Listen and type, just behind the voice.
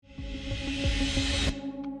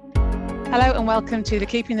Hello and welcome to the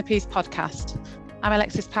Keeping the Peace podcast. I'm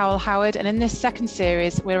Alexis Powell-Howard, and in this second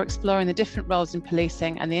series, we're exploring the different roles in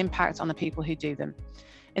policing and the impact on the people who do them.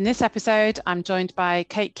 In this episode, I'm joined by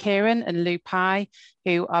Kate Kieran and Lou Pye,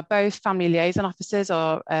 who are both family liaison officers,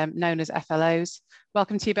 or known as FLOs.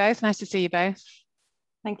 Welcome to you both. Nice to see you both.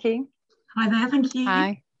 Thank you. Hi there, thank you.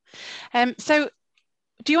 Hi. So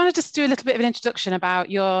do you want to just do a little bit of an introduction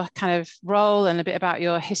about your kind of role and a bit about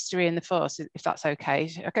your history in the force, if that's okay?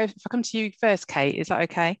 If I come to you first, Kate, is that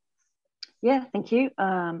okay? Yeah, thank you.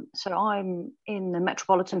 So I'm in the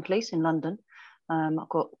Metropolitan Police in London. I've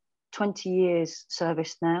got 20 years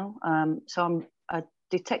service now. So I'm a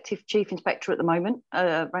Detective Chief Inspector at the moment,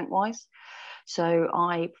 rank-wise. So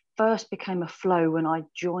I first became a FLO when I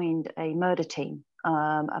joined a murder team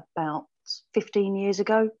about 15 years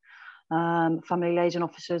ago. Family liaison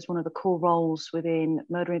officer is one of the core roles within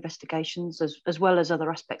murder investigations, as well as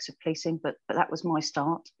other aspects of policing, but that was my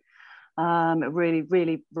start. A really,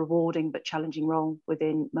 really rewarding but challenging role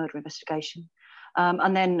within murder investigation.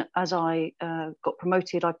 And then as I got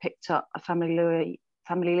promoted, I picked up a family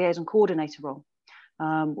liaison coordinator role,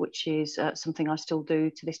 which is something I still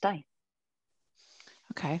do to this day.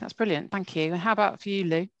 Okay, that's brilliant. Thank you. And how about for you,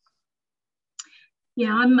 Lou?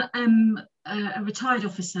 Yeah, I'm a retired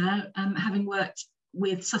officer, having worked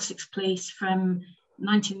with Sussex Police from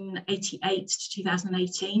 1988 to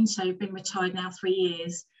 2018. So I've been retired now 3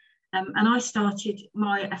 years. And I started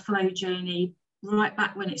my FLO journey right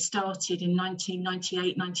back when it started in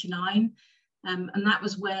 1998-99. And that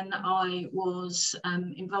was when I was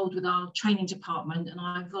involved with our training department, and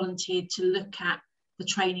I volunteered to look at the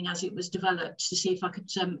training as it was developed to see if I could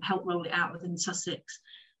help roll it out within Sussex.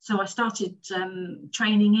 So I started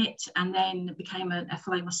training it and then became an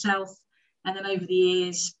FLA myself. And then over the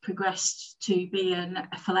years progressed to be an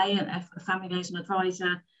FLA, a family liaison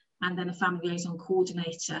advisor, and then a family liaison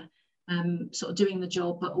coordinator, sort of doing the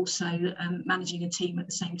job, but also managing a team at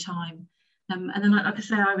the same time. And then, like I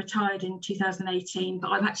say, I retired in 2018, but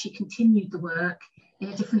I've actually continued the work in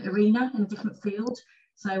a different arena, in a different field.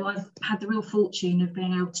 So I've had the real fortune of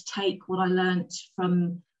being able to take what I learnt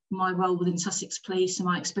from my role within Sussex Police and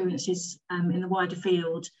my experiences in the wider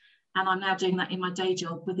field, and I'm now doing that in my day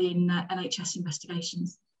job within NHS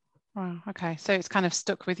investigations. Wow. Okay, so it's kind of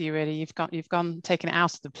stuck with you, really. You've gone taken it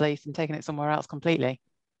out of the police and taken it somewhere else completely.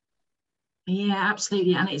 Yeah,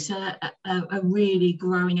 absolutely, and it's a really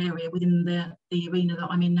growing area within the arena that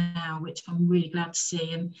I'm in now, which I'm really glad to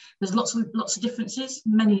see. And there's lots of differences,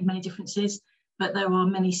 many differences, but there are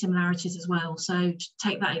many similarities as well. So to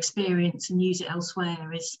take that experience and use it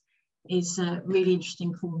elsewhere is really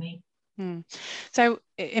interesting for me. So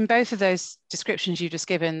in both of those descriptions you've just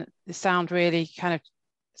given, they sound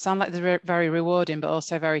like they're very rewarding, but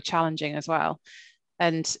also very challenging as well.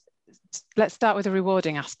 And let's start with the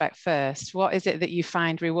rewarding aspect first. What is it that you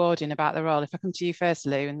find rewarding about the role? If I come to you first,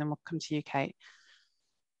 Lou, and then we'll come to you, Kate.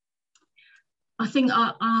 I think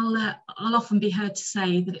I'll often be heard to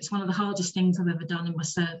say that it's one of the hardest things I've ever done in my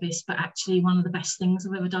service, but actually one of the best things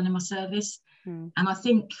I've ever done in my service. And I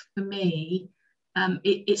think for me,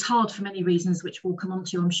 it's hard for many reasons, which we'll come on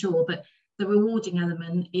to, I'm sure, but the rewarding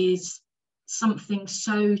element is something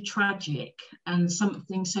so tragic and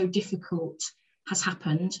something so difficult has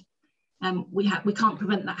happened. We can't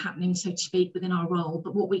prevent that happening, so to speak, within our role,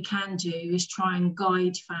 but what we can do is try and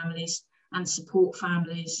guide families and support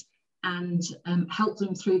families and help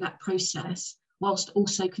them through that process, whilst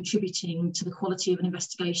also contributing to the quality of an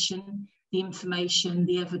investigation, the information,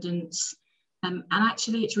 the evidence. And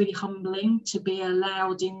actually, it's really humbling to be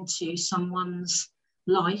allowed into someone's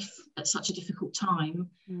life at such a difficult time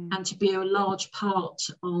and to be a large part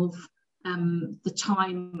of the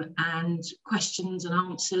time and questions and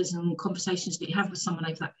answers and conversations that you have with someone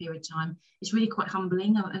over that period of time. It's really quite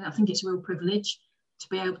humbling, and I think it's a real privilege to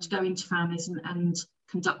be able to go into families and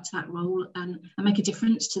conduct that role and make a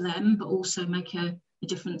difference to them, but also make a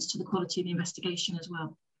difference to the quality of the investigation as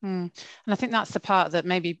well. And I think that's the part that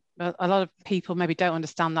maybe a lot of people maybe don't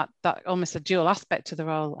understand, that almost a dual aspect to the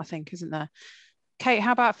role, I think, isn't there? Kate,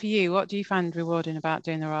 how about for you? What do you find rewarding about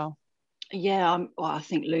doing the role? Yeah, well, I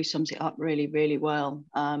think Lou sums it up really, really well.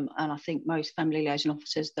 And I think most family liaison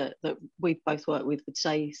officers that we've both worked with would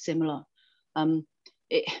say similar.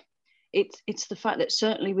 It's the fact that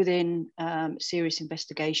certainly within serious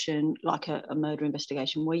investigation, like a murder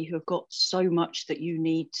investigation, where you have got so much that you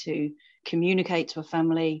need to communicate to a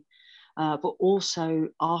family, but also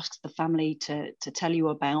ask the family to tell you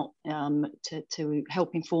about, to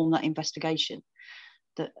help inform that investigation,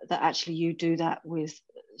 that actually you do that with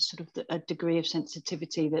sort of a degree of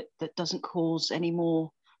sensitivity that doesn't cause any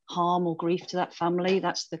more harm or grief to that family.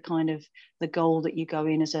 That's the kind of the goal that you go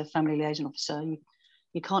in as a family liaison officer.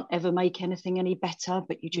 You can't ever make anything any better,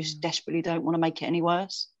 but you just desperately don't want to make it any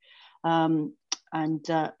worse. The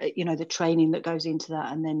training that goes into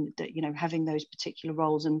that, and then having those particular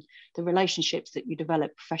roles and the relationships that you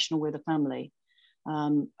develop professional with a family,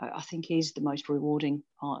 I think is the most rewarding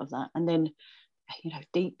part of that. And then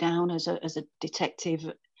deep down as a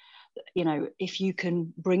detective, if you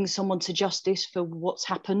can bring someone to justice for what's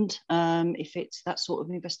happened, if it's that sort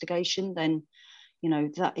of investigation, then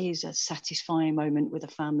that is a satisfying moment with a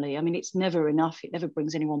family. I mean, it's never enough, it never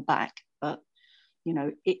brings anyone back, but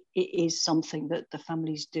it is something that the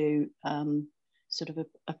families do sort of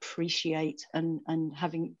appreciate, and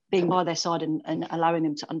being by their side and allowing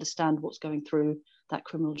them to understand what's going through that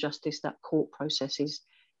criminal justice, that court process is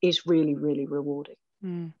really, really rewarding.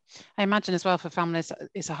 I imagine as well for families,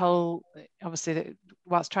 it's a whole, obviously, that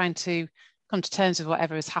whilst trying to come to terms with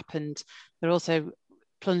whatever has happened, they're also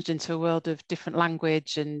plunged into a world of different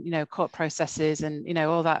language and court processes and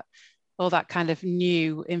all that kind of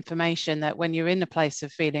new information, that when you're in a place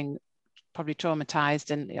of feeling probably traumatized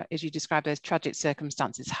and, as you describe, those tragic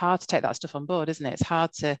circumstances, it's hard to take that stuff on board, isn't it? It's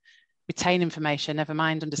hard to retain information, never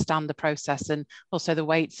mind understand the process, and also the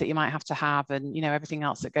weights that you might have to have, and everything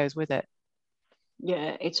else that goes with it.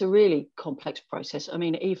 Yeah, it's a really complex process. I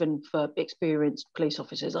mean, even for experienced police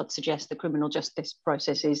officers, I'd suggest the criminal justice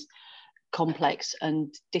process is complex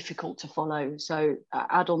and difficult to follow. So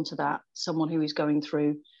add on to that someone who is going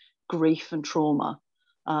through grief and trauma.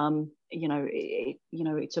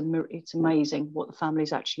 It's amazing what the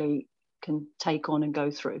families actually can take on and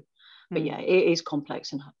go through. But yeah, it is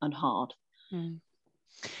complex and hard.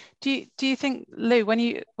 Do you think, Lou, when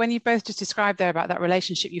you both just described there about that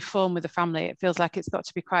relationship you form with the family, it feels like it's got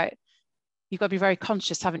to be you've got to be very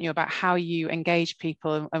conscious, haven't you, about how you engage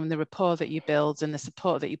people and the rapport that you build and the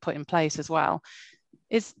support that you put in place as well.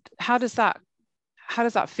 How does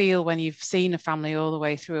that feel when you've seen a family all the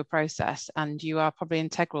way through a process and you are probably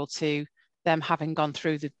integral to them having gone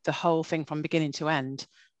through the whole thing from beginning to end?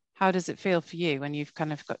 How does it feel for you when you've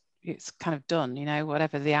kind of got it's kind of done,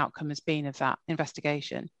 whatever the outcome has been of that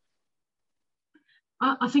investigation?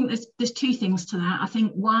 I think there's two things to that. I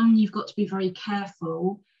think one, you've got to be very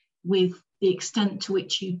careful with the extent to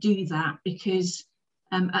which you do that, because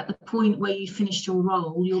at the point where you finished your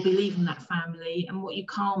role, you'll be leaving that family, and what you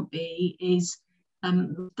can't be is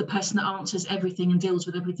the person that answers everything and deals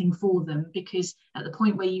with everything for them, because at the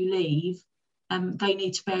point where you leave, they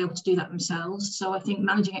need to be able to do that themselves. So I think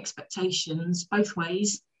managing expectations both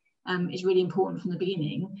ways is really important from the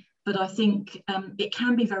beginning, but I think it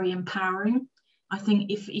can be very empowering. I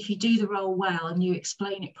think if you do the role well and you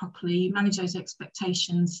explain it properly, you manage those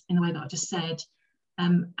expectations in the way that I just said,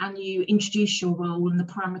 and you introduce your role and the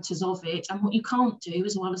parameters of it and what you can't do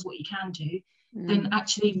as well as what you can do, then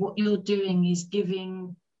actually what you're doing is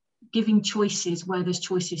giving choices where there's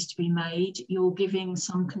choices to be made. You're giving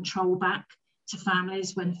some control back to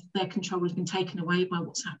families when their control has been taken away by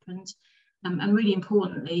what's happened. And really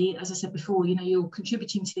importantly, as I said before, you're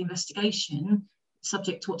contributing to the investigation,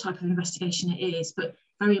 subject to what type of investigation it is, but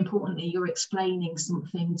very importantly, you're explaining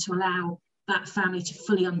something to allow that family to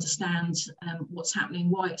fully understand what's happening,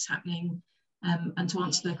 why it's happening, and to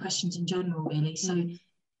answer their questions in general, really. So,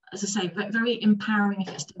 as I say, very empowering if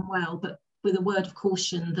it's done well, but with a word of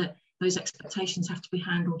caution that those expectations have to be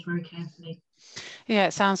handled very carefully. Yeah,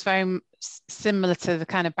 it sounds very similar to the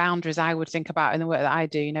kind of boundaries I would think about in the work that I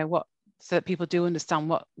do, so that people do understand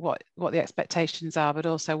what the expectations are, but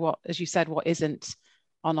also what, as you said, what isn't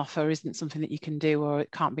on offer isn't something that you can do or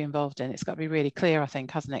it can't be involved in. It's got to be really clear, I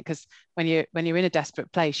think, hasn't it? Because when you're in a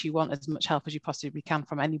desperate place, you want as much help as you possibly can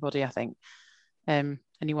from anybody, I think, and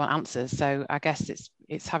you want answers. So I guess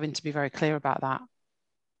it's having to be very clear about that.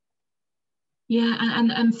 Yeah,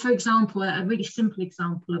 and for example, a really simple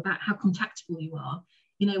example about how contactable you are.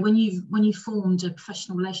 When you've formed a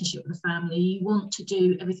professional relationship with a family, you want to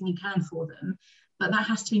do everything you can for them, but that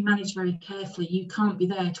has to be managed very carefully. You can't be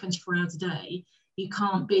there 24 hours a day. You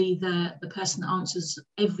can't be the person that answers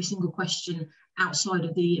every single question outside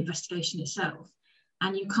of the investigation itself.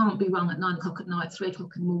 And you can't be rung at 9 o'clock at night, 3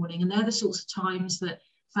 o'clock in the morning. And they're the sorts of times that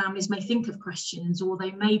families may think of questions, or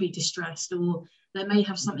they may be distressed, or they may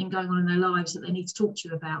have something going on in their lives that they need to talk to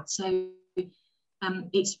you about. So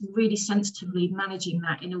it's really sensitively managing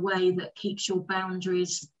that in a way that keeps your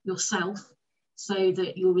boundaries yourself, so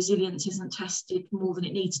that your resilience isn't tested more than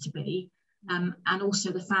it needs to be. And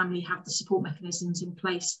also the family have the support mechanisms in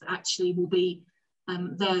place that actually will be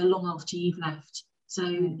there long after you've left.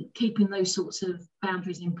 So keeping those sorts of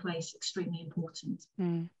boundaries in place, extremely important.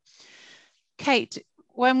 Kate,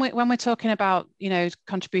 when we're talking about,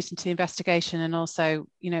 contributing to the investigation and also,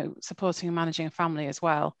 supporting and managing a family as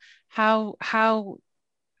well, how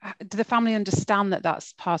do the family understand that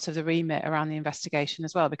that's part of the remit around the investigation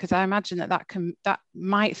as well? Because I imagine that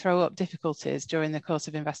might throw up difficulties during the course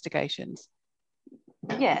of investigations.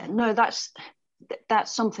 Yeah, no, that's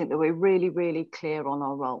something that we're really, really clear on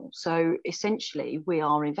our role. So essentially, we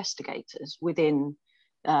are investigators within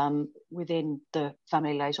the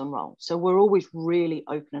family liaison role. So we're always really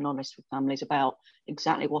open and honest with families about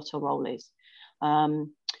exactly what our role is.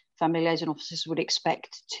 Family liaison officers would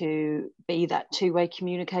expect to be that two-way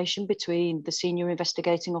communication between the senior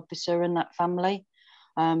investigating officer and that family.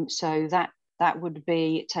 So that would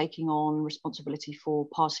be taking on responsibility for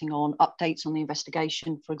passing on updates on the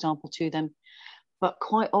investigation, for example, to them. But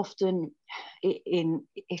quite often,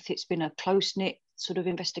 if it's been a close-knit sort of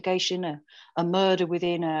investigation, a murder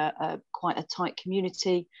within quite a tight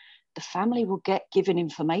community, the family will get given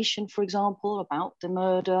information, for example, about the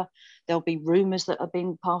murder. There'll be rumours that are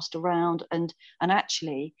being passed around, and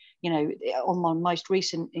actually, on my most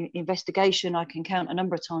recent investigation, I can count a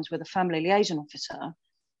number of times where the family liaison officer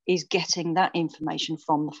is getting that information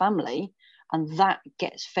from the family, and that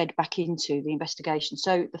gets fed back into the investigation.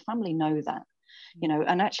 So the family know that.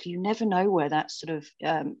 And actually you never know where that sort of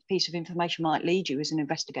piece of information might lead you as an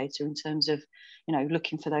investigator in terms of,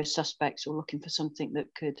 looking for those suspects or looking for something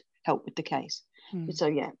that could help with the case. So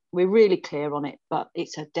yeah, we're really clear on it, but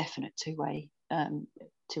it's a definite two-way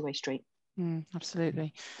street.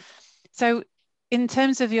 Absolutely. So in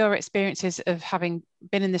terms of your experiences of having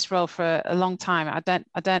been in this role for a long time, I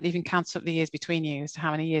don't even count up the years between you as to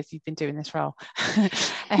how many years you've been doing this role.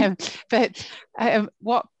 But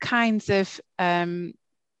what kinds of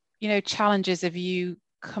challenges have you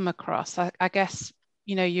come across? I guess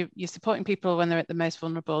you're supporting people when they're at the most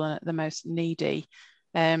vulnerable and at the most needy,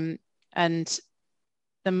 and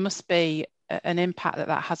there must be an impact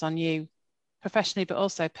that has on you professionally, but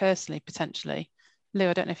also personally, potentially. Lou,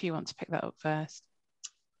 I don't know if you want to pick that up first.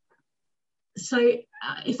 So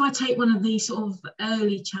if I take one of the sort of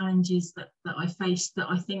early challenges that I faced that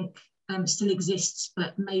I think still exists,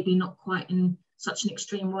 but maybe not quite in such an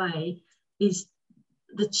extreme way, is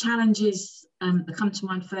the challenges that come to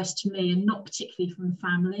mind first to me, and not particularly from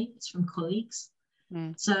family, it's from colleagues.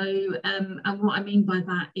 So, and what I mean by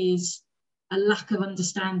that is a lack of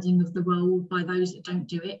understanding of the role by those that don't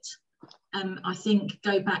do it. I think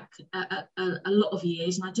go back a lot of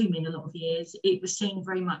years, and I do mean a lot of years, it was seen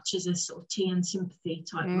very much as a sort of tea and sympathy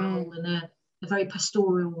type role, and a very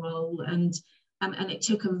pastoral role, and it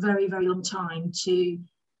took a very, very long time to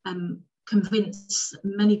convince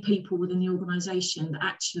many people within the organisation that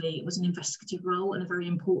actually it was an investigative role and a very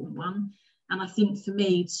important one. And I think for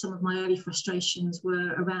me, some of my early frustrations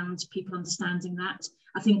were around people understanding that.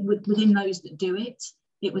 I think within those that do it,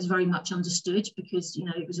 it was very much understood because,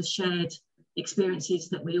 it was a shared experiences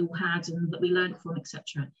that we all had and that we learned from,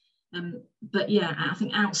 etc. But yeah, I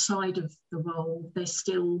think outside of the role, there's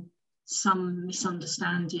still some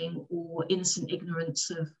misunderstanding or innocent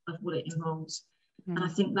ignorance of what it involves. And I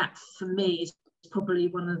think that for me is probably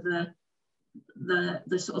one of the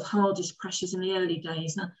sort of hardest pressures in the early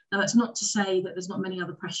days. Now that's not to say that there's not many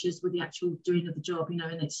other pressures with the actual doing of the job,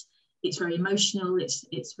 and it's very emotional,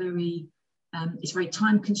 it's very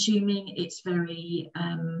time consuming, it's very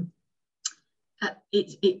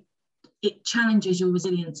it challenges your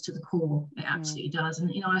resilience to the core. It absolutely does.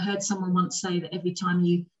 And I heard someone once say that every time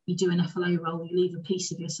you do an FLO role, you leave a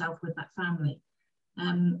piece of yourself with that family.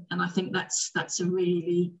 And I think that's a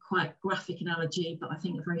really quite graphic analogy, but I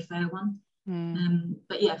think a very fair one.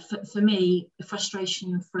 But yeah, for me, the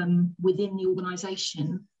frustration from within the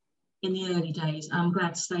organisation in the early days, I'm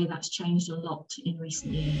glad to say that's changed a lot in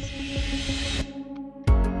recent years.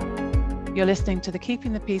 You're listening to the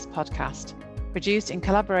Keeping the Peace podcast, produced in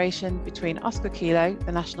collaboration between Oscar Kilo,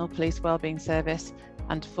 the National Police Wellbeing Service,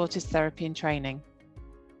 and Fortis Therapy and Training.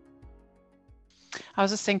 I was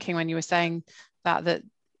just thinking when you were saying that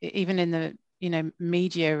even in the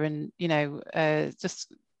media and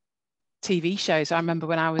just TV shows, I remember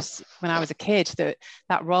when I was a kid that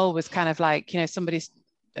role was kind of like somebody's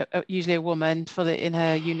usually a woman fully in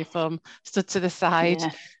her uniform stood to the side,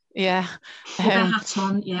 with a hat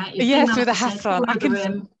on, yes, with a hat on. I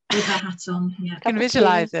can with a hat on, can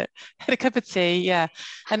visualize it. Had a cup of tea,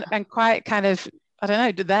 and quite kind of, I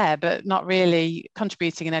don't know, there, but not really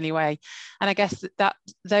contributing in any way. And I guess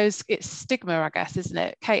it's stigma, I guess, isn't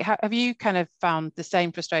it? Kate, have you kind of found the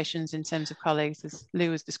same frustrations in terms of colleagues as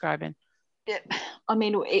Lou was describing? Yeah, I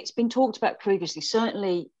mean, it's been talked about previously.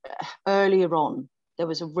 Certainly earlier on, there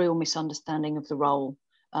was a real misunderstanding of the role,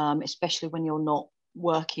 especially when you're not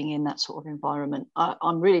working in that sort of environment.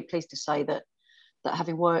 I'm really pleased to say that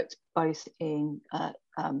having worked both in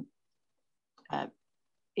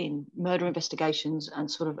murder investigations and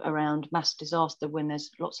sort of around mass disaster when there's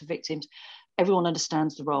lots of victims, everyone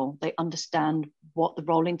understands the role. They understand what the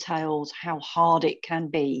role entails, how hard it can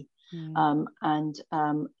be.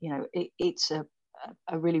 It's a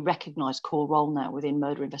really recognised core role now within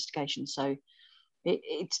murder investigations. So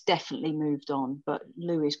it's definitely moved on. But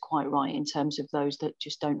Lou is quite right in terms of those that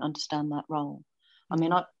just don't understand that role. I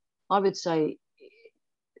mean, I would say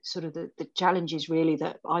sort of the challenges really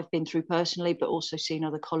that I've been through personally, but also seen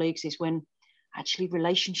other colleagues, is when actually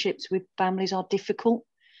relationships with families are difficult.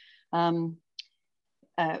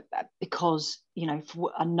 Because,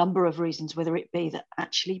 for a number of reasons, whether it be that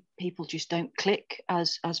actually people just don't click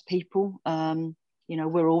as people.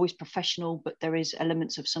 We're always professional, but there is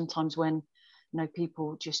elements of sometimes when,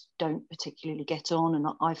 people just don't particularly get on. And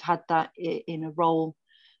I've had that in a role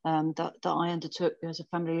that I undertook as a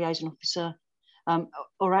family liaison officer,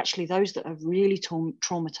 or actually those that are really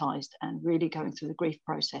traumatized and really going through the grief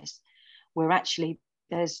process, where actually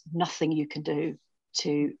there's nothing you can do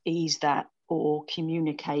to ease that or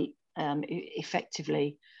communicate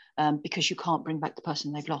effectively, because you can't bring back the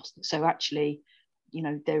person they've lost. So actually,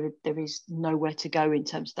 there is nowhere to go in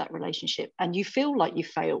terms of that relationship, and you feel like you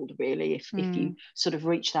failed really if you sort of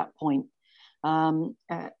reach that point. And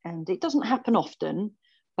it doesn't happen often,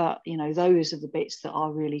 but those are the bits that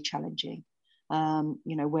are really challenging.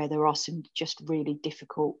 Where there are some just really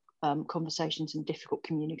difficult conversations and difficult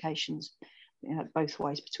communications, both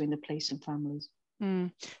ways between the police and families.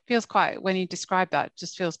 Feels quite, when you describe that,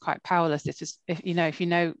 just feels quite powerless. It's just, if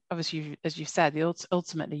obviously, as you said,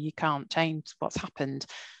 ultimately you can't change what's happened,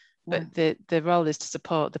 but the role is to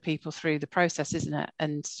support the people through the process, isn't it,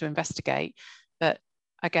 and to investigate. But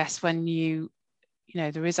I guess when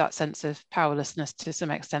there is that sense of powerlessness to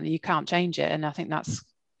some extent, that you can't change it, and I think that's,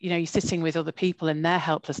 you're sitting with other people in their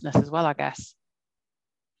helplessness as well, I guess.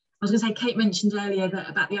 I was going to say, Kate mentioned earlier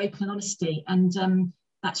about the open and honesty, and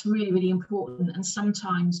that's really, really important. And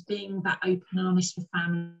sometimes being that open and honest with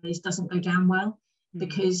families doesn't go down well,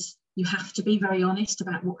 because you have to be very honest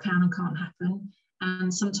about what can and can't happen.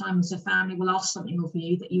 And sometimes a family will ask something of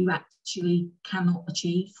you that you actually cannot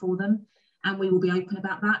achieve for them. And we will be open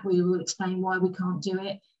about that. We will explain why we can't do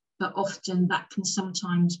it. But often that can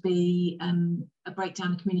sometimes be a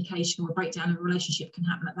breakdown of communication, or a breakdown of a relationship can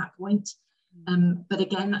happen at that point. But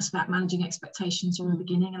again, that's about managing expectations from the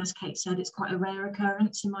beginning. And as Kate said, it's quite a rare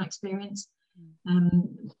occurrence in my experience.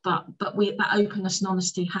 But that openness and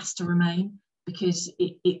honesty has to remain, because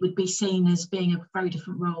it would be seen as being a very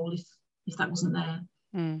different role if that wasn't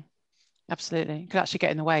there. Absolutely. It could actually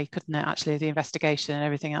get in the way, couldn't it, actually, the investigation and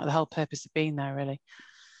everything, the whole purpose of being there, really.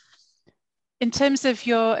 In terms of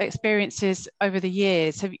your experiences over the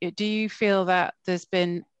years, do you feel that there's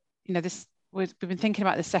been, we've been thinking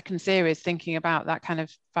about the second series, thinking about that kind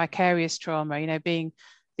of vicarious trauma, being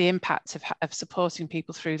the impact of supporting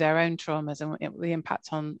people through their own traumas and the impact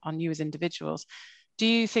on you as individuals. Do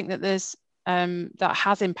you think that there's that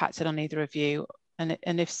has impacted on either of you, and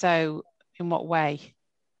if so, in what way?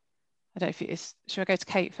 I don't know if it is. Should I go to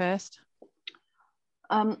Kate first?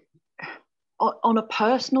 On a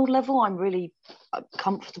personal level, I'm really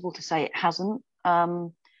comfortable to say it hasn't.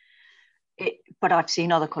 But I've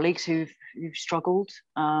seen other colleagues who've struggled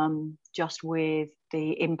just with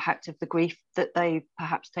the impact of the grief that they've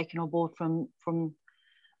perhaps taken on board from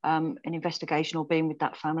an investigation or being with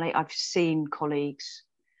that family. I've seen colleagues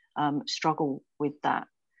struggle with that.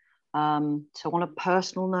 So on a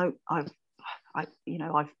personal note, I've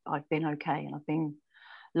been okay, and I've been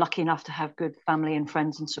lucky enough to have good family and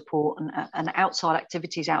friends and support and outside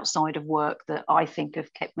activities outside of work that I think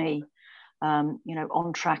have kept me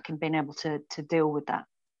on track and being able to deal with that.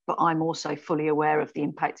 But I'm also fully aware of the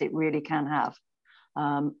impact it really can have.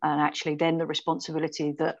 And actually then the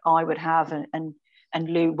responsibility that I would have and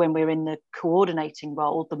Lou, when we're in the coordinating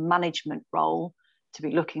role, the management role, to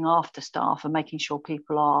be looking after staff and making sure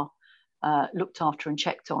people are looked after and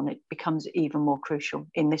checked on, it becomes even more crucial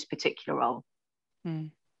in this particular role.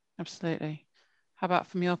 Absolutely. How about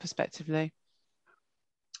from your perspective, Lou?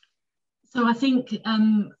 So I think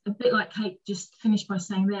a bit like Kate just finished by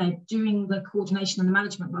saying there, during the coordination and the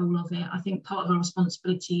management role of it, I think part of our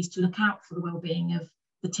responsibility is to look out for the well-being of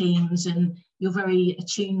the teams, and you're very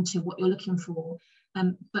attuned to what you're looking for.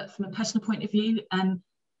 But from a personal point of view,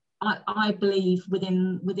 I believe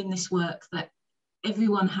within this work that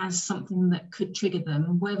everyone has something that could trigger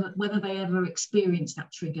them. Whether they ever experience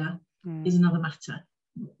that trigger is another matter.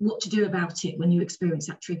 What to do about it when you experience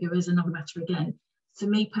that trigger is another matter again. For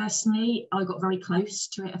me personally, I got very close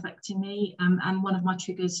to it affecting me, and one of my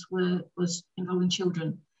triggers was involving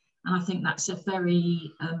children, and I think that's a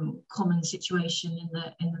very common situation in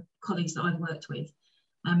the colleagues that I've worked with.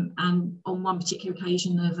 And on one particular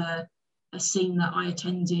occasion of a scene that I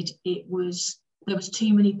attended, there was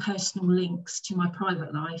too many personal links to my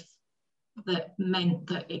private life that meant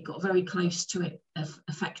that it got very close to it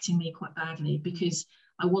affecting me quite badly, because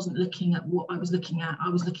I wasn't looking at what I was looking at. I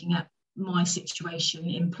was looking at my situation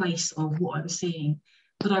in place of what I was seeing.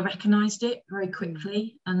 But I recognised it very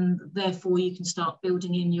quickly, and therefore you can start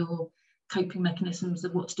building in your coping mechanisms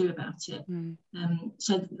of what to do about it.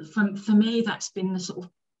 So for me, that's been the sort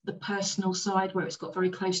of the personal side where it's got very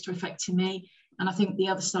close to affecting me. And I think the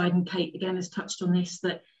other side, and Kate again has touched on this,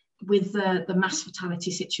 that with the mass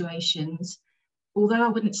fatality situations, although I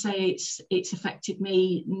wouldn't say it's affected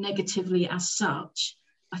me negatively as such,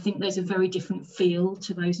 I think there's a very different feel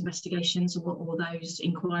to those investigations or those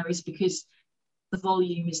inquiries, because the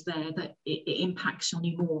volume is there, that it impacts on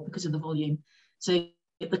you more because of the volume. So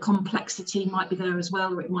the complexity might be there as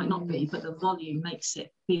well, or it might not be, but the volume makes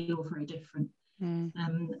it feel very different.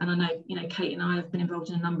 And I know, Kate and I have been involved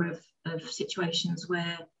in a number of situations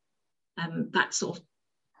where that sort of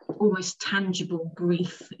almost tangible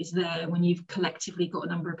grief is there when you've collectively got a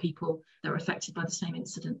number of people that are affected by the same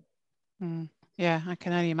incident. Yeah, I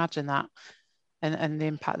can only imagine that, and the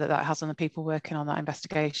impact that has on the people working on that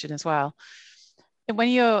investigation as well. And when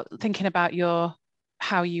you're thinking about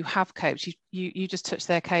how you have coped, you just touched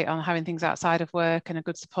there, Kate, on having things outside of work and a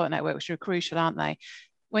good support network, which are crucial, aren't they?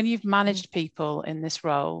 When you've managed people in this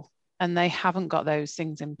role and they haven't got those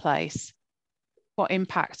things in place, what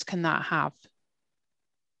impact can that have?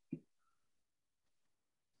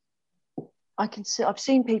 I've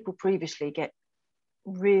seen people previously get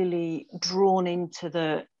really drawn into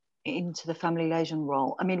the family liaison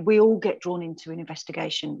role. I mean, we all get drawn into an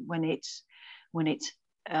investigation when it's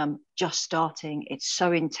just starting. It's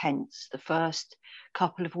so intense. The first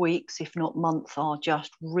couple of weeks, if not month, are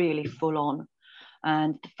just really full on.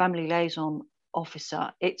 And the family liaison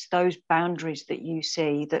officer, it's those boundaries that you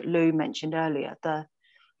see that Lou mentioned earlier,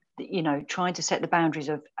 trying to set the boundaries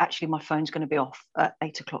of, actually, my phone's going to be off at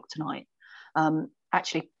 8 o'clock tonight.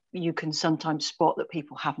 Actually, you can sometimes spot that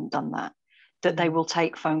people haven't done that they will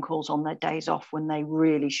take phone calls on their days off when they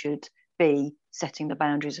really should be setting the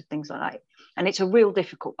boundaries of things like that. And it's a real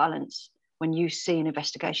difficult balance when you see an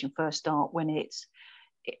investigation first start, when it's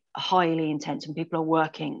highly intense and people are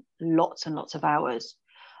working lots and lots of hours,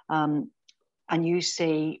 and you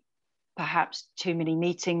see perhaps too many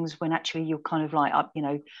meetings when actually you're kind of like,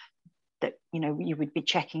 you would be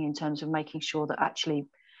checking in terms of making sure that actually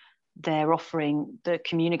they're offering the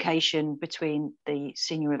communication between the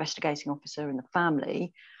senior investigating officer and the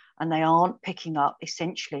family, and they aren't picking up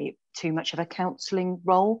essentially too much of a counselling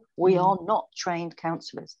role. We are not trained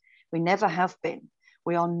counsellors. We never have been.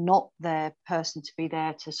 We are not their person to be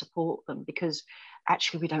there to support them, because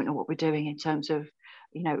actually we don't know what we're doing in terms of,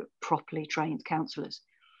 properly trained counsellors.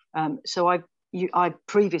 So I've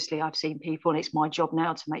seen people, and it's my job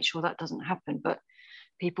now to make sure that doesn't happen, but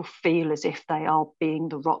people feel as if they are being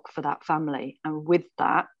the rock for that family. And with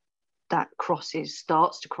that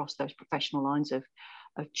starts to cross those professional lines of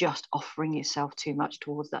just offering yourself too much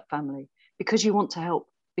towards that family because you want to help,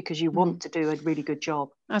 because you want to do a really good job.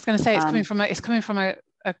 I was going to say, it's coming from a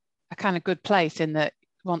kind of good place, in that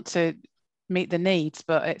you want to meet the needs,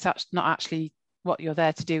 but it's not actually what you're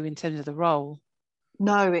there to do in terms of the role.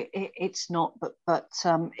 No, it's not. But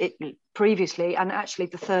it previously, and actually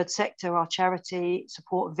the third sector, our charity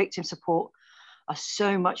support, victim support, are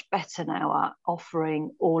so much better now at offering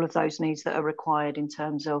all of those needs that are required in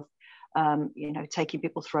terms of, taking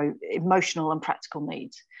people through emotional and practical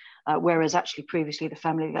needs. Whereas actually previously the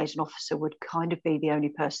family liaison officer would kind of be the only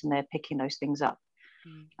person there picking those things up.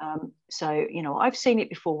 So, I've seen it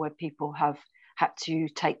before where people have had to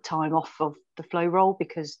take time off of the flow role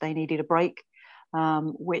because they needed a break.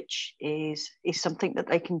 Which is something that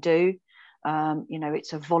they can do.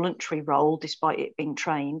 It's a voluntary role despite it being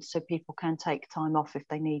trained, so people can take time off if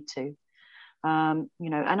they need to. And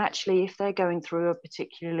actually if they're going through a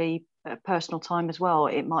particularly personal time as well,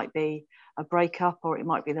 it might be a breakup or it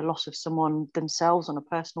might be the loss of someone themselves on a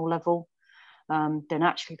personal level, then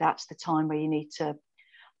actually that's the time where you need to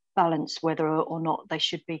balance whether or not they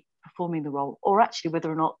should be performing the role, or actually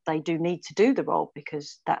whether or not they do need to do the role,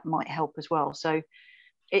 because that might help as well. So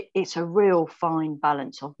it's a real fine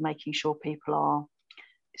balance of making sure people are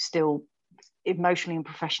still emotionally and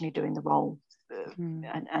professionally doing the role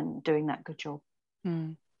and doing that good job.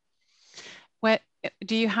 Where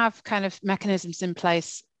do you have kind of mechanisms in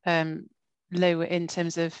place, Lou, in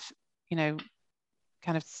terms of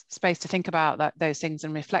kind of space to think about those things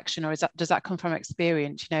and reflection, or does that come from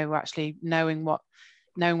experience, you know, actually knowing what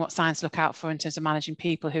signs to look out for in terms of managing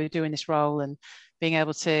people who are doing this role and being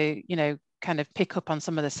able to, you know, kind of pick up on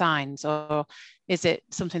some of the signs? Or is it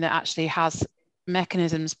something that actually has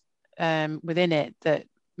mechanisms within it that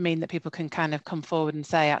mean that people can kind of come forward and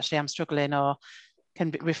say, actually, I'm struggling, or can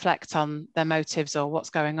reflect on their motives or what's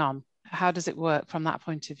going on? How does it work from that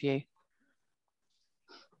point of view?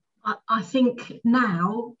 I think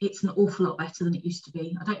now it's an awful lot better than it used to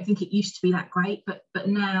be. I don't think it used to be that great, but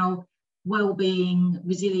now well-being,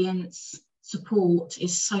 resilience, support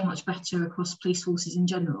is so much better across police forces in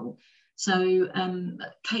general. So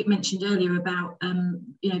Kate mentioned earlier about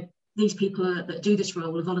you know, these people that do this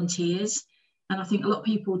role are volunteers, and I think a lot of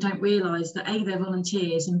people don't realise that A, they're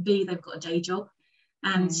volunteers, and B, they've got a day job,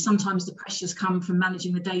 and sometimes the pressures come from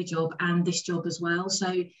managing the day job and this job as well.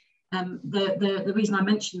 So the reason I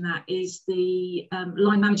mention that is the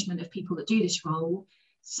line management of people that do this role,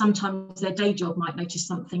 sometimes their day job might notice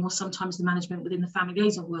something, or sometimes the management within the family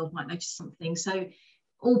liaison world might notice something. So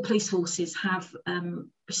all police forces have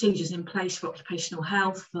procedures in place for occupational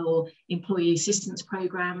health, for employee assistance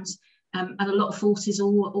programmes, and a lot of forces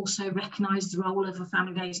also recognise the role of a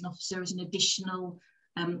family liaison officer as an additional,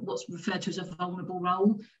 what's referred to as a vulnerable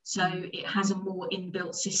role. So it has a more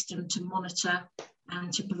inbuilt system to monitor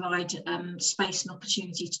and to provide space and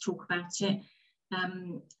opportunity to talk about it.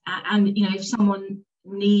 And you know, if someone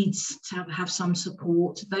needs to have some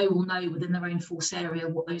support, they will know within their own force area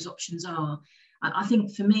what those options are. I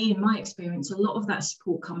think for me, in my experience, a lot of that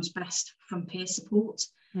support comes best from peer support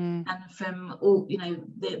and from all, you know,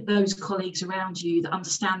 those colleagues around you that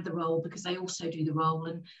understand the role because they also do the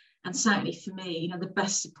role. And certainly for me, you know, the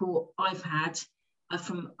best support I've had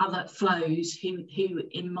from other flows who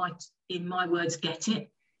in my words get it.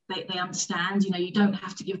 They understand. You know, you don't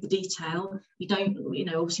have to give the detail. You don't, you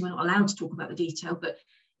know, obviously we're not allowed to talk about the detail, but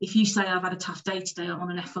if you say I've had a tough day today, I'm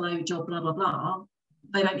on an FLO job, blah blah blah,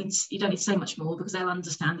 you don't need to say much more because they'll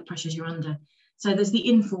understand the pressures you're under. So there's the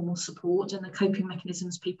informal support and the coping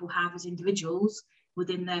mechanisms people have as individuals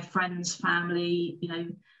within their friends, family, you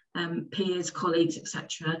know, peers, colleagues,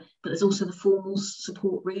 etc. But there's also the formal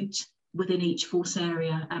support route within each force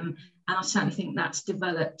area, and I certainly think that's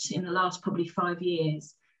developed in the last probably 5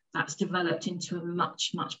 years. That's developed into a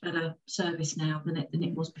much better service now than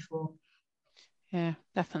it was before. Yeah,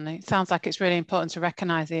 definitely. It sounds like it's really important to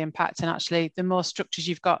recognise the impact, and actually the more structures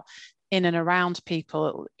you've got in and around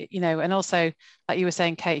people, you know, and also, like you were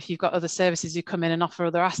saying, Kate, if you've got other services who come in and offer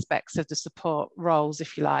other aspects of the support roles,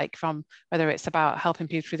 if you like, from whether it's about helping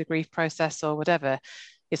people through the grief process or whatever,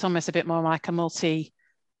 it's almost a bit more like a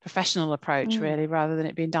multi-professional approach, really, rather than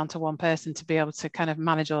it being down to one person to be able to kind of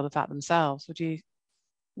manage all of that themselves. Would you?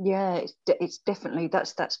 Yeah, it's definitely,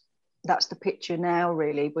 that's the picture now,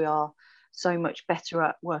 really. We are so much better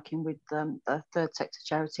at working with the third sector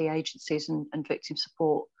charity agencies and victim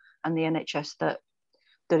support and the NHS that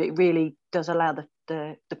it really does allow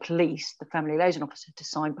the police, the family liaison officer, to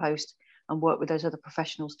signpost and work with those other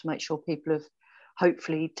professionals to make sure people have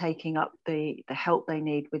hopefully taking up the help they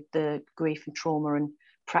need with the grief and trauma and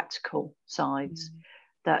practical sides.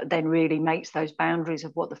 That then really makes those boundaries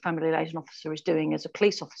of what the family liaison officer is doing as a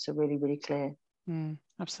police officer really, really clear.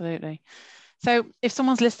 Absolutely. So if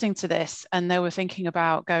someone's listening to this and they were thinking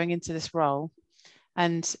about going into this role,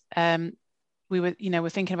 and we're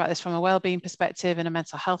thinking about this from a wellbeing perspective and a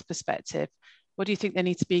mental health perspective, what do you think they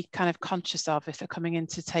need to be kind of conscious of if they're coming in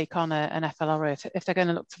to take on an FLR, or if they're going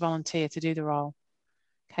to look to volunteer to do the role?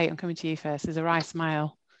 Kate, I'm coming to you first. There's a wry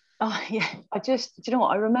smile. Oh yeah, do you know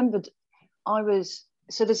what? I remembered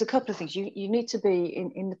so there's a couple of things. You need to be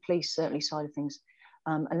in the police, certainly, side of things,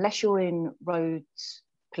 unless you're in roads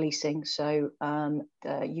policing. So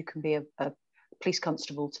you can be a police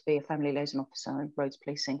constable to be a family liaison officer in roads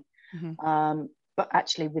policing. But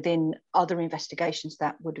actually within other investigations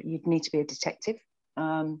you'd need to be a detective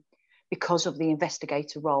because of the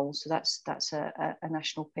investigator role. So that's a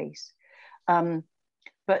national piece.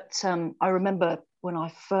 But I remember when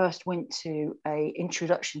I first went to a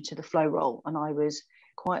introduction to the flow role, and I was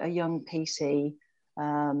quite a young PC.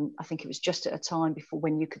 I think it was just at a time before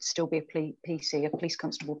when you could still be a PC, a police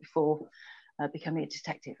constable, before becoming a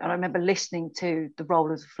detective. And I remember listening to the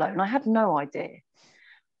role of the flow, and I had no idea.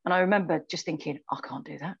 And I remember just thinking, I can't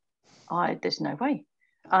do that. There's no way.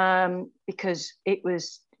 Because it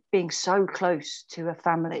was being so close to a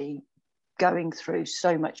family going through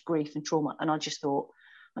so much grief and trauma. And I just thought,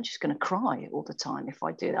 I'm just going to cry all the time if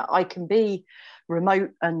I do that. I can be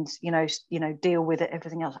remote and, deal with it,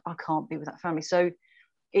 everything else. I can't be with that family. So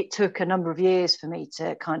it took a number of years for me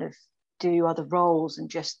to kind of do other roles and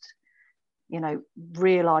just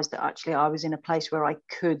realised that actually I was in a place where I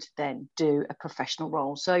could then do a professional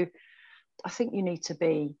role. So I think you need to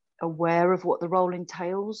be aware of what the role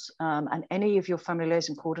entails, and any of your family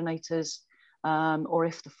liaison coordinators, or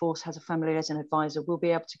if the force has a family liaison advisor, will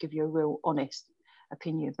be able to give you a real honest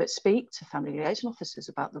opinion. But speak to family liaison officers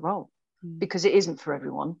about the role, because it isn't for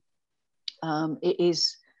everyone. It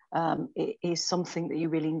is something that you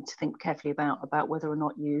really need to think carefully about whether or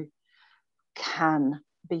not you can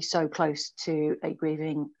be so close to a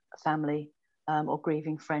grieving family or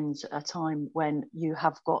grieving friends at a time when you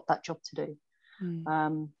have got that job to do.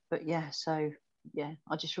 But yeah, so yeah,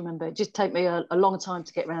 I just remember it just take me a long time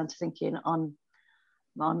to get around to thinking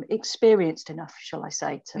I'm experienced enough, shall I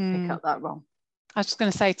say, to pick up that role. I was just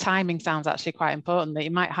going to say, timing sounds actually quite important. That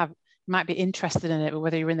you might be interested in it, but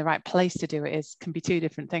whether you're in the right place to do it can be two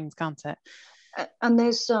different things, can't it? And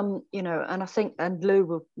there's and I think, and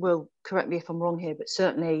Lou will correct me if I'm wrong here, but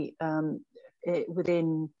certainly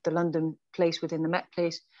within the London Police, within the Met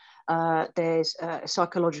Police, there's a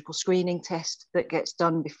psychological screening test that gets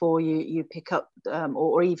done before you pick up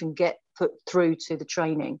or even get put through to the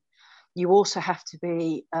training. You also have to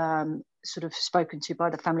be sort of spoken to by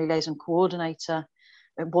the family liaison coordinator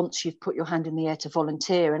once you've put your hand in the air to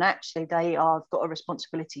volunteer. And actually they have got a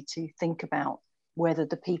responsibility to think about whether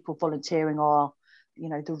the people volunteering are,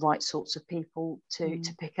 the right sorts of people to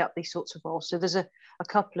pick up these sorts of roles. So there's a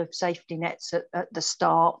couple of safety nets at the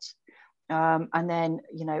start. And then,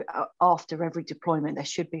 after every deployment, there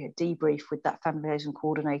should be a debrief with that family liaison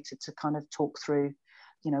coordinator to kind of talk through,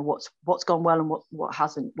 what's gone well and what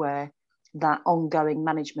hasn't, where that ongoing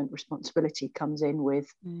management responsibility comes in with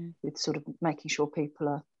sort of making sure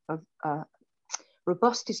people are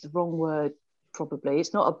robust is the wrong word, probably.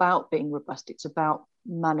 It's not about being robust, it's about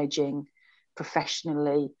managing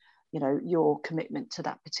professionally, your commitment to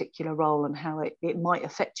that particular role and how it might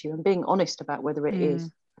affect you, and being honest about whether it is.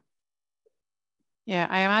 Yeah,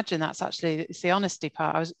 I imagine it's the honesty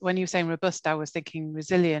part. When you were saying robust, I was thinking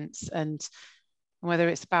resilience, and whether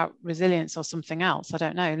it's about resilience or something else, I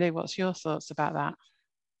don't know. Lou, what's your thoughts about that?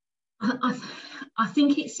 I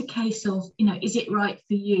think it's a case of, is it right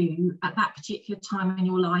for you at that particular time in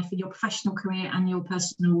your life, in your professional career and your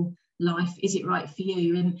personal life? Is it right for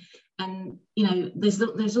you? And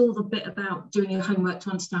there's all the bit about doing your homework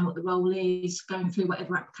to understand what the role is, going through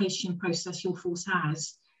whatever application process your force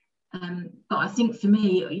has. But I think for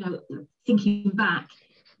me, thinking back,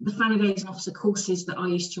 the family liaison officer courses that I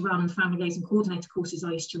used to run, family liaison coordinator courses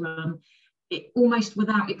I used to run, it almost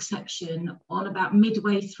without exception, on about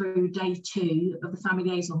midway through day 2 of the family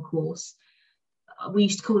liaison course, we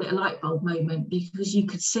used to call it a light bulb moment, because you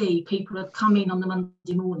could see people had come in on the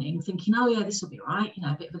Monday morning thinking, oh yeah, this will be all right,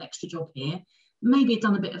 a bit of an extra job here, maybe had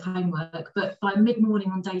done a bit of homework, but by mid-morning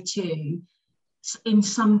on day 2, in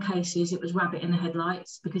some cases it was rabbit in the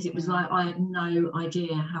headlights, because it was like, I had no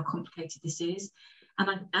idea how complicated this is.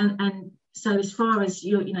 And so as far as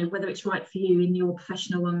whether it's right for you in your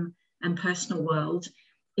professional and personal world,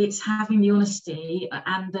 it's having the honesty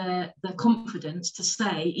and the confidence to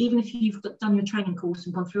say, even if you've done your training course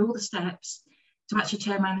and gone through all the steps, to actually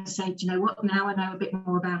turn around and say, do you know what, now I know a bit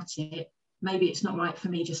more about it, maybe it's not right for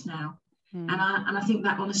me just now. And I think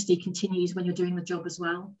that honesty continues when you're doing the job as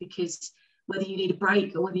well, because whether you need a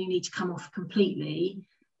break or whether you need to come off completely,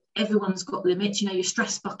 everyone's got limits. Your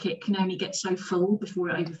stress bucket can only get so full before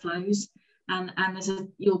it overflows, and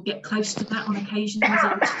you'll get close to that on occasion, as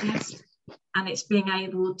I would suggest. And it's being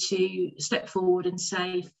able to step forward and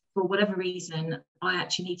say, for whatever reason, I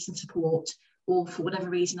actually need some support, or for whatever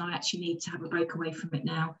reason, I actually need to have a break away from it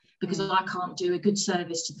now, because I can't do a good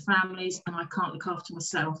service to the families and I can't look after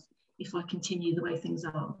myself if I continue the way things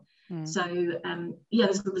are. So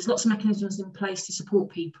there's lots of mechanisms in place to support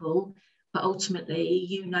people, but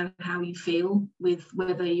ultimately how you feel with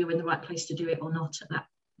whether you're in the right place to do it or not at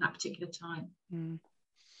that particular time.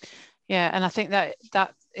 Yeah, and I think that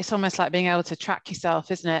it's almost like being able to track yourself,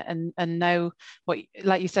 isn't it, and know what,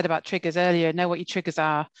 like you said about triggers earlier, know what your triggers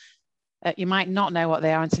are. You might not know what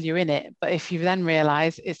they are until you're in it, but if you then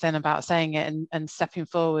realise, it's then about saying it and stepping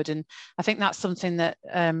forward. And I think that's something that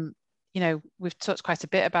we've talked quite a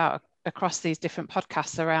bit about across these different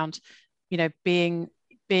podcasts around,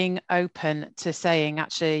 being open to saying,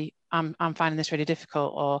 actually, I'm finding this really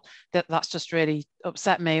difficult, or that's just really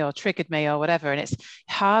upset me or triggered me or whatever. And it's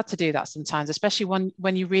hard to do that sometimes, especially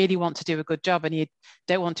when you really want to do a good job and you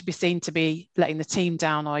don't want to be seen to be letting the team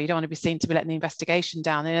down, or you don't want to be seen to be letting the investigation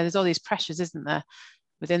down. There's all these pressures, isn't there,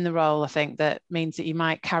 within the role, I think, that means that you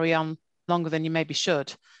might carry on longer than you maybe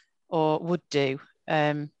should or would do,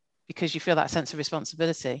 because you feel that sense of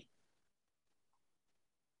responsibility.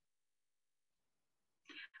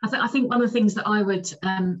 I think one of the things that I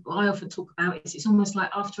often talk about is it's almost like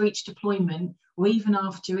after each deployment, or even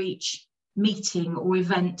after each meeting or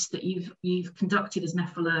event that you've conducted as an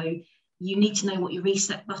FLO, you need to know what your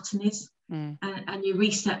reset button is. And your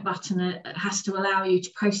reset button has to allow you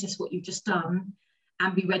to process what you've just done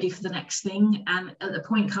and be ready for the next thing. And at the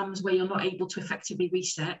point comes where you're not able to effectively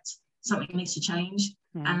reset, something needs to change.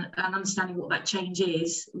 And understanding what that change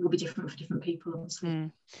is will be different for different people,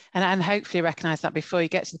 obviously. And hopefully recognise that before you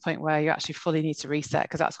get to the point where you actually fully need to reset,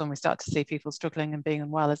 because that's when we start to see people struggling and being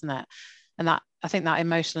unwell, isn't it? And that, I think, that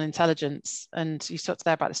emotional intelligence, and you talked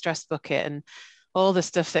there about the stress bucket and all the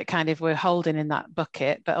stuff that kind of we're holding in that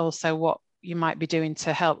bucket, but also what you might be doing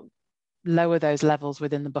to help lower those levels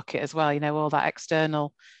within the bucket as well, you know, all that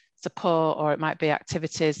external support, or it might be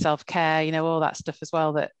activities, self-care, you know, all that stuff as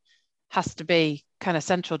well, that has to be kind of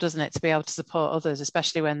central, doesn't it, to be able to support others,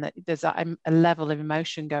 especially when there's a level of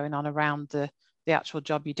emotion going on around the actual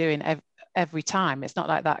job you're doing every time. It's not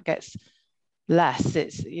like that gets less.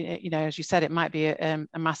 It's, you know, as you said, it might be a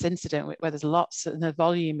mass incident where there's lots and the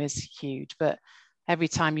volume is huge, but every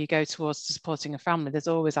time you go towards supporting a family, there's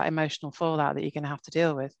always that emotional fallout that you're going to have to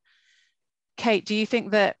deal with. Kate, do you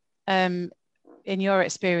think that in your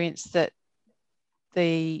experience that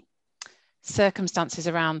the circumstances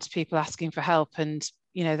around people asking for help and,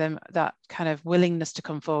 you know, them, that kind of willingness to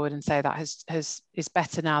come forward and say that is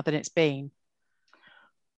better now than it's been?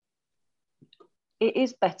 It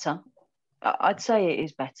is better. I'd say it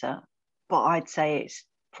is better, but I'd say it's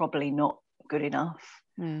probably not good enough.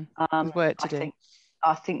 Work to do.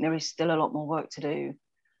 I think there is still a lot more work to do.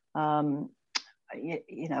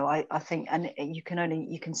 You know, I think, and you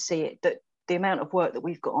can see it, that the amount of work that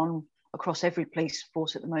we've got on across every police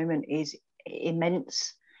force at the moment is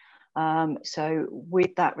immense. So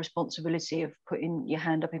with that responsibility of putting your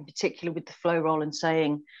hand up, in particular with the flow role, and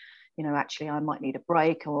saying, you know, actually I might need a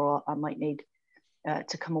break, or I might need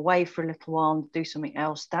to come away for a little while and do something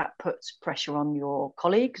else, that puts pressure on your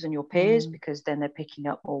colleagues and your peers, because then they're picking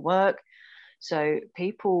up more work. So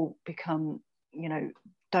people become, you know,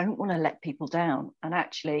 don't want to let people down. And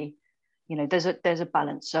actually, you know, there's a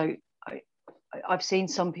balance. So I've seen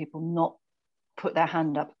some people not put their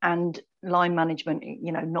hand up, and line management,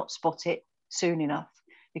 you know, not spot it soon enough,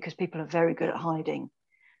 because people are very good at hiding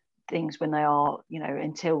things when they are, you know,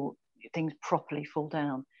 until things properly fall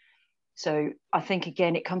down. So I think,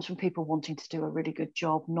 again, it comes from people wanting to do a really good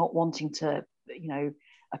job, not wanting to, you know,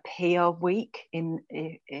 appear weak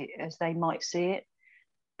as they might see it.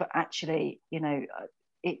 But actually, you know,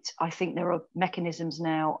 I think there are mechanisms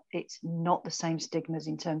now. It's not the same stigmas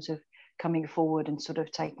in terms of coming forward and sort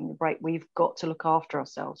of taking a break. We've got to look after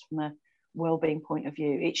ourselves from a well-being point of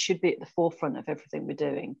view. It should be at the forefront of everything we're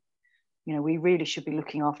doing. You know, we really should be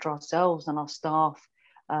looking after ourselves and our staff,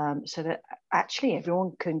 so that actually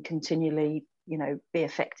everyone can continually, you know, be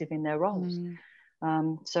effective in their roles.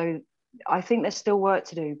 So I think there's still work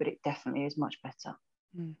to do, but it definitely is much better.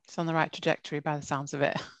 It's on the right trajectory by the sounds of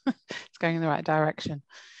it. It's going in the right direction.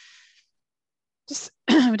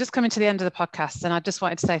 We're just coming to the end of the podcast, and I just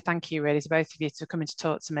wanted to say thank you really to both of you for coming to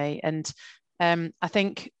talk to me. And I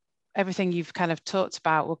think everything you've kind of talked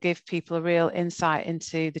about will give people a real insight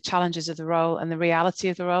into the challenges of the role and the reality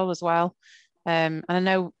of the role as well. And I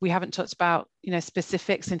know we haven't talked about, you know,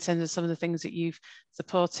 specifics in terms of some of the things that you've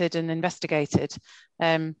supported and investigated.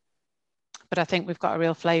 But I think we've got a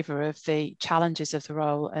real flavour of the challenges of the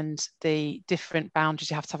role and the different boundaries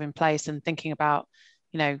you have to have in place, and thinking about,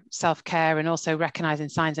 you know, self-care, and also recognising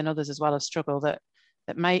signs in others as well of struggle that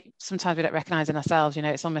may sometimes we don't recognise in ourselves. You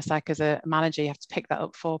know, it's almost like as a manager, you have to pick that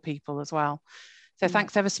up for people as well. So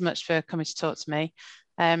thanks ever so much for coming to talk to me.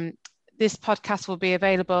 This podcast will be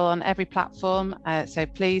available on every platform. So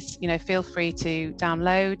please, you know, feel free to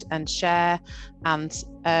download and share and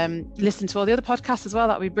listen to all the other podcasts as well.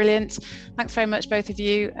 That would be brilliant. Thanks very much, both of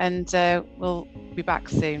you. And we'll be back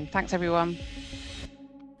soon. Thanks, everyone.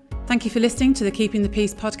 Thank you for listening to the Keeping the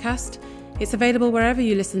Peace podcast. It's available wherever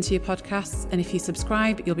you listen to your podcasts, and if you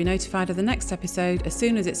subscribe, you'll be notified of the next episode as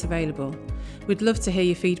soon as it's available. We'd love to hear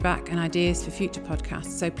your feedback and ideas for future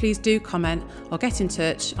podcasts, so please do comment or get in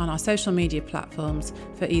touch on our social media platforms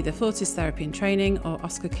for either Fortis Therapy and Training or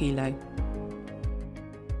Oscar Kilo.